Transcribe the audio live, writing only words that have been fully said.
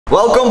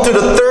Welcome to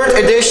the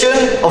third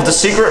edition of the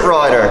Secret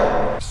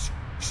Rider.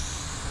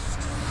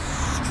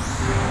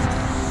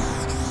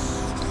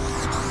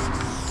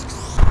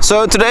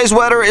 So today's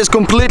weather is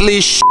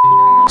completely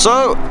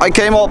so I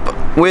came up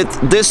with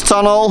this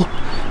tunnel.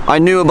 I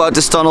knew about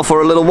this tunnel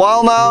for a little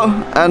while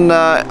now, and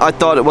I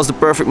thought it was the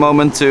perfect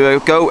moment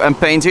to go and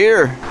paint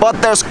here.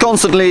 But there's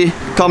constantly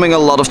coming a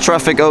lot of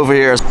traffic over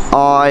here.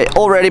 I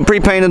already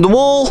pre-painted the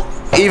wall,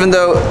 even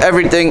though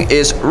everything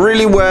is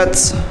really wet.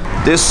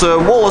 This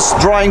wall is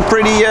drying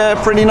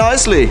pretty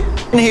nicely.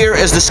 And here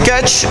is the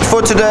sketch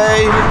for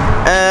today,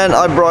 and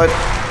I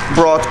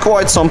brought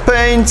quite some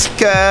paint,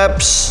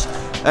 caps,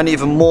 and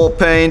even more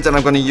paint, and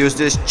I'm going to use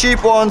these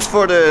cheap ones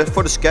for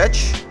the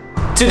sketch.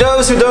 To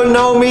those who don't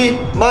know me,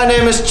 my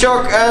name is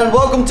Chuck, and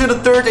welcome to the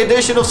third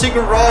edition of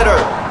Secret Rider.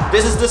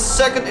 This is the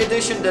second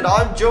edition that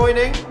I'm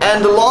joining,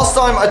 and the last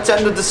time I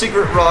attended the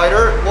Secret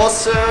Rider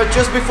was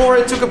just before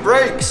I took a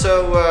break.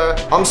 So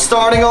I'm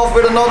starting off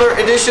with another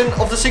edition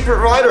of the Secret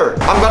Rider.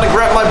 I'm gonna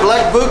grab my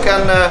black book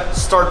and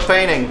start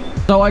painting.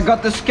 So I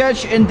got the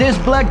sketch in this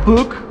black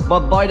book,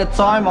 but by the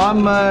time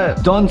I'm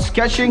done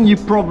sketching, you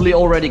probably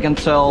already can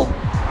tell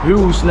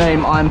whose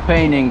name I'm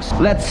painting.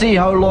 Let's see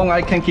how long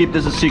I can keep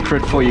this a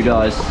secret for you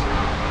guys.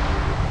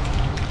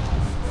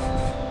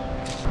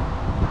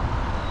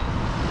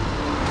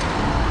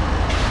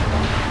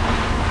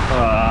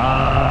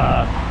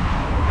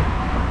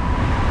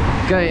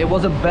 Okay, it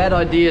was a bad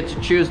idea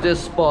to choose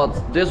this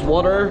spot. This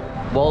water,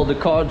 while the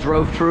car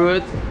drove through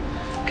it,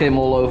 came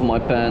all over my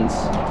pants.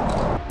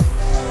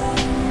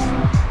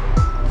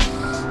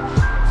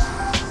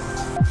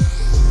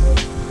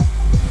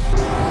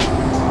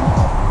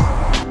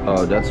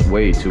 Oh, that's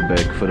way too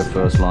big for the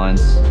first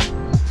lines.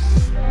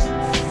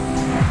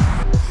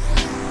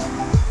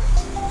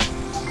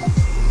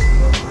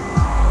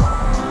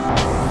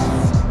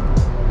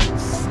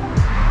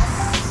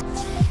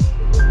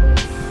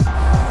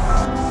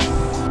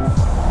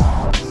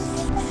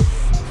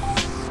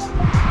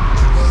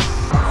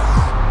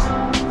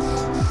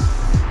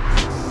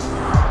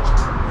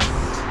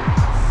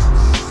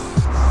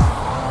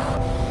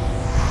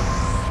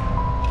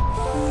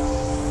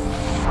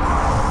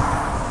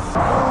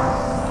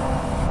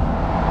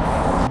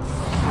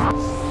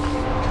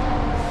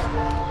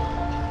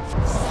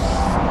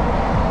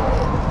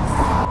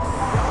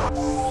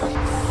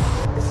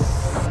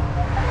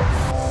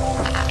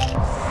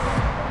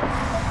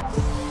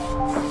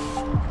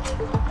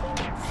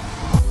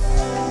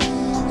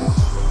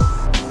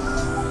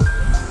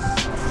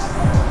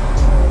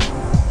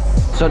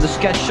 So the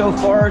sketch so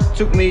far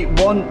took me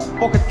one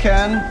pocket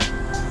can,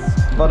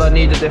 but I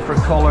need a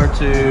different color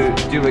to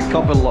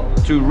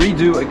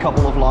redo a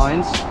couple of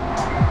lines.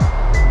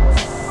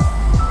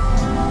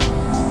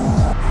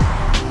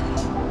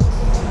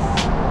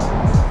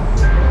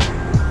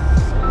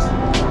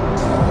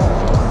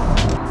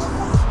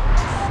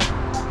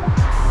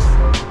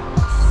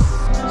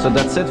 So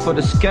that's it for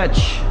the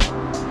sketch.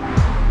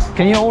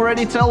 Can you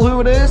already tell who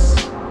it is?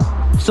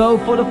 So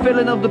for the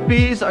filling of the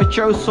piece, I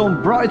chose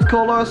some bright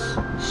colors,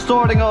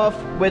 starting off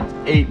with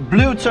a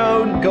blue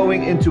tone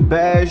going into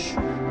beige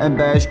and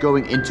beige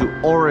going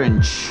into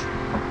orange.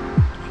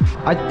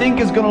 I think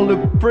it's gonna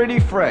look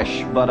pretty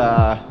fresh, but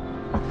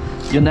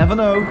you never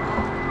know.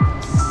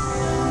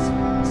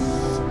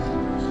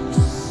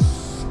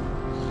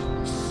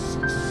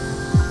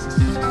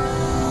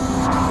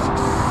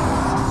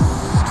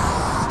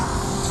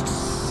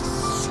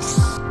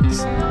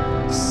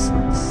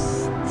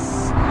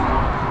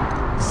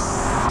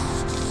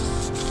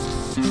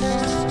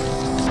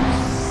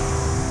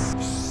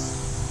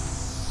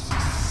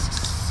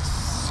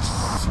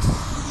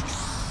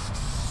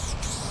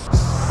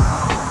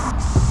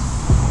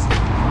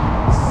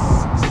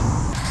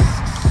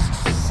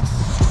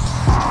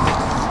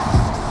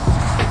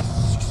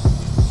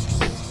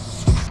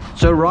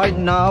 So right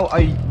now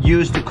I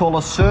use the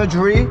color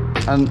Surgery,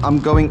 and I'm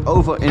going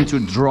over into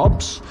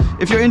drops.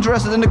 If you're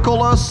interested in the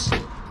colors,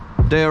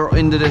 they're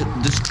in the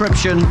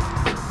description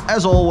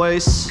as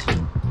always.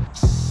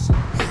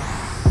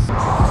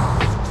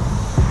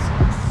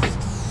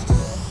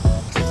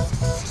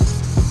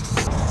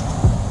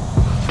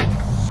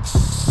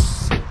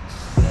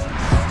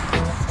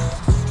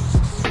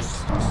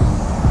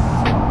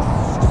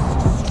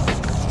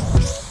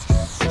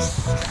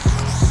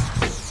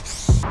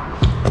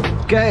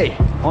 Okay,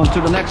 on to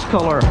the next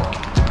color.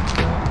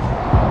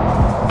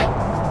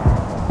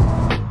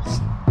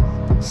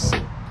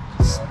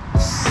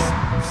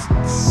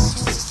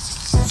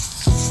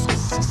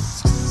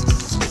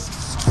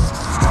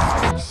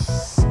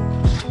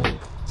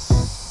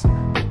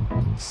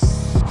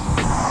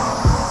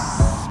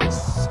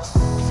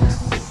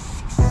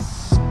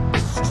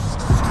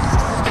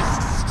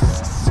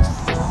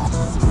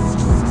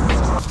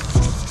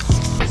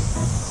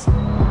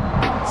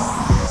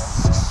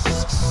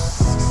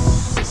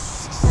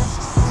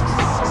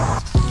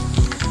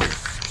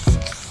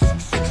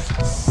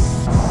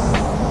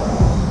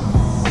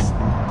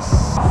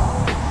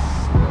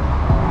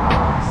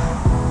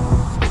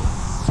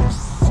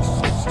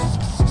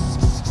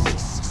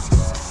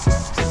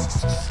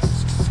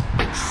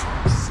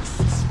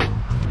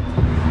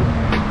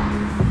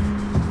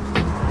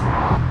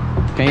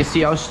 Can you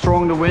see how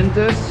strong the wind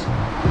is?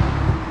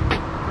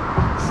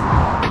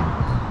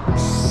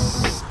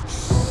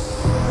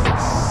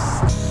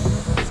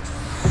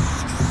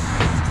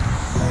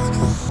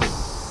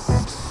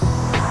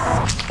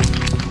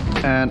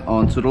 And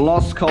on to the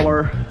last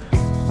color.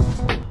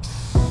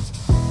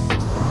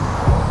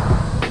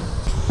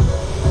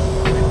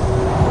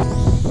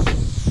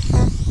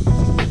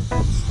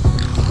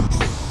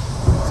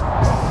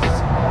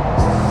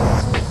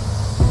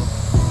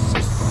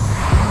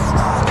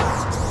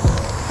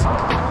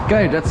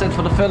 Okay, that's it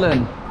for the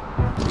fill-in.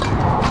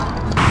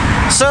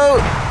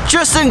 So,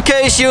 just in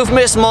case you've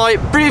missed my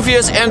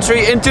previous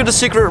entry into the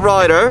secret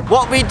rider,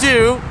 what we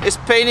do is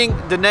painting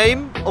the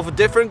name of a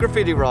different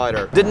graffiti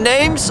rider. The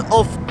names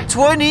of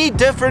 20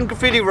 different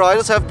graffiti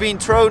riders have been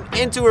thrown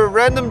into a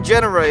random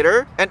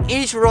generator, and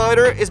each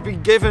rider is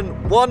being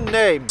given one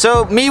name.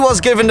 So me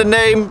was given the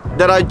name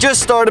that I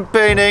just started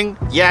painting.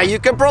 Yeah, you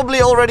can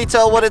probably already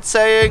tell what it's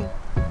saying,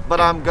 but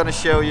I'm gonna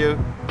show you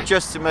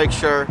just to make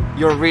sure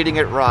you're reading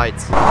it right.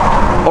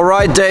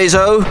 Alright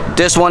Deizo,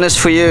 this one is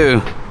for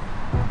you.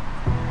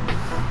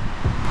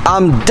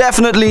 I'm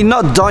definitely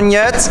not done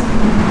yet.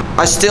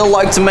 I still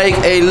like to make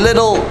a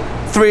little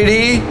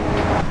 3D,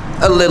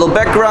 a little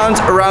background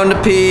around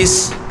the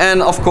piece,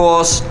 and of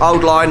course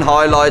outline,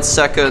 highlights,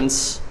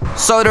 seconds.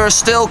 So there's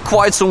still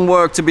quite some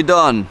work to be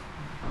done.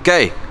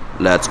 Okay,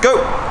 let's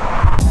go.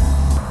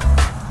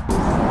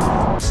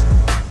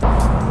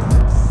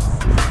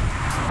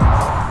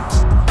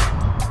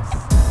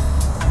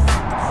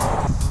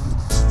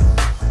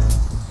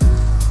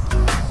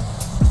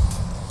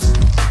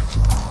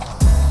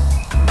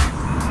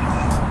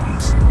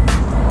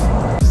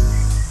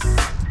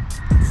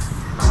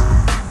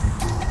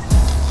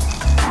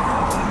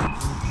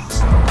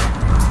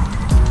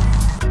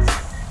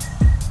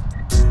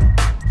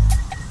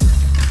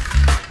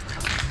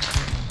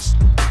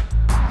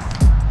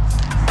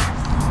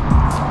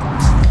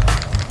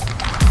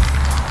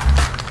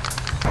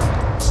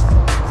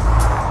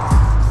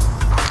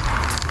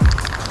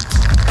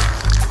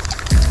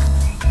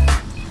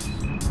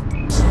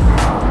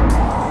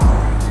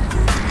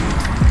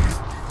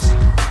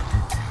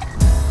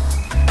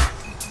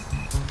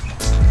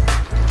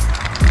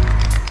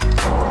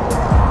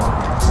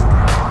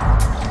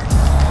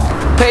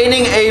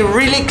 Painting a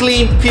really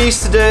clean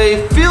piece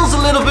today feels a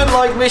little bit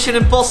like Mission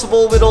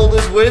Impossible with all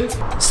this wind.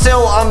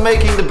 Still, I'm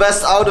making the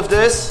best out of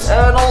this,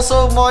 and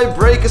also my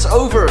break is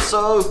over,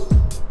 so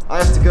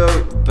I have to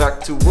go back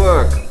to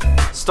work.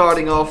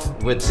 Starting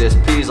off with this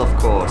piece, of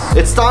course.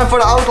 It's time for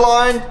the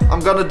outline.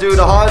 I'm gonna do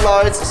the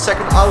highlights, a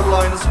second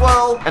outline as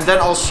well, and then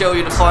I'll show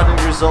you the final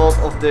result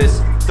of this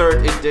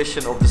third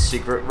edition of the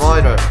Secret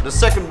Rider. The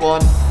second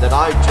one that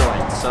I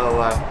joined, so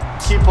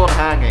keep on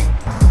hanging.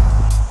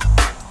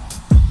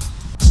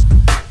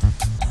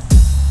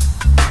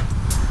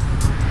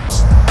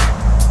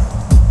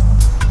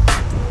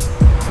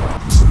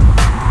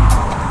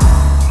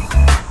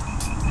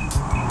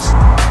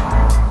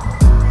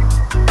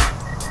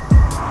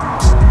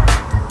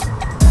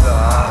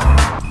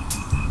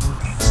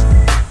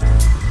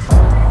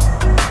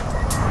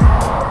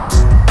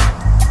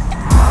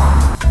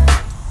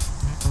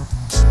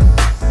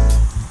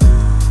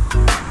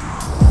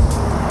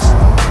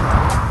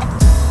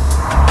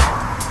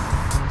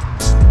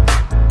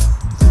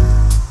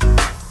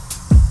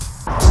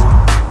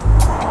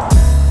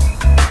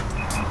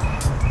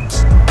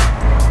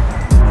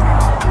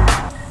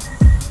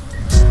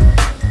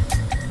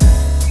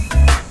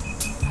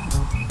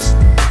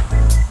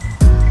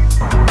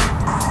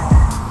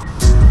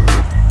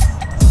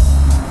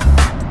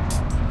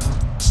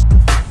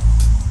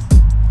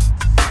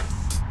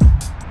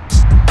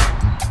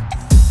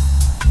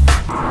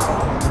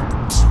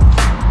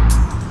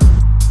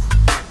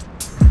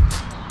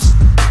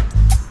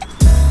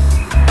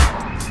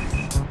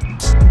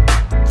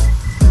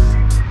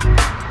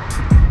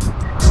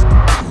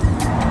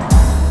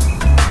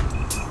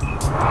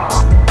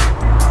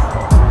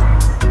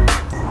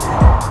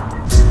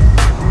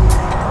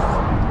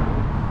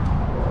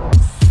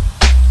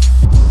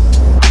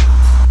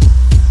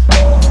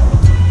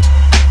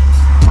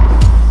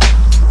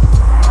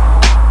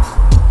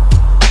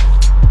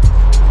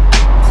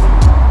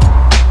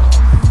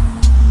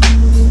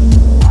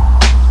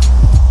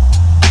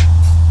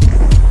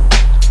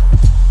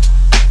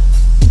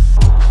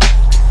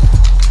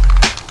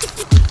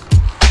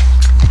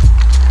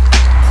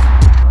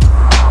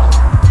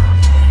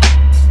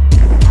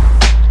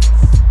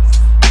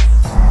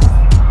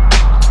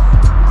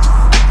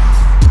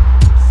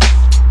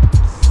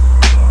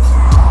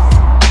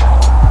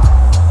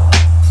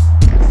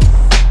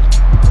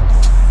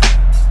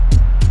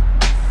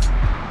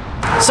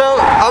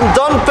 I'm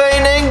done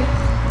painting.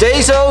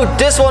 Deizo,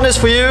 this one is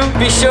for you.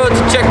 Be sure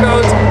to check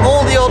out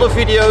all the other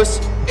videos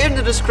in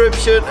the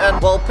description.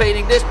 And while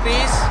painting this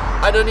piece,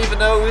 I don't even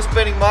know who's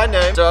painting my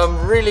name. So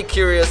I'm really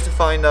curious to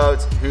find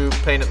out who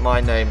painted my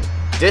name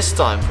this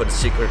time for the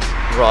Secret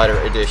Rider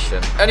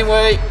edition.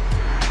 Anyway,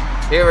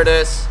 here it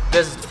is.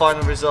 This is the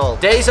final result.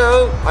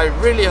 Deizo, I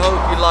really hope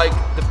you like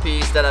the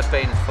piece that I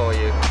painted for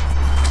you.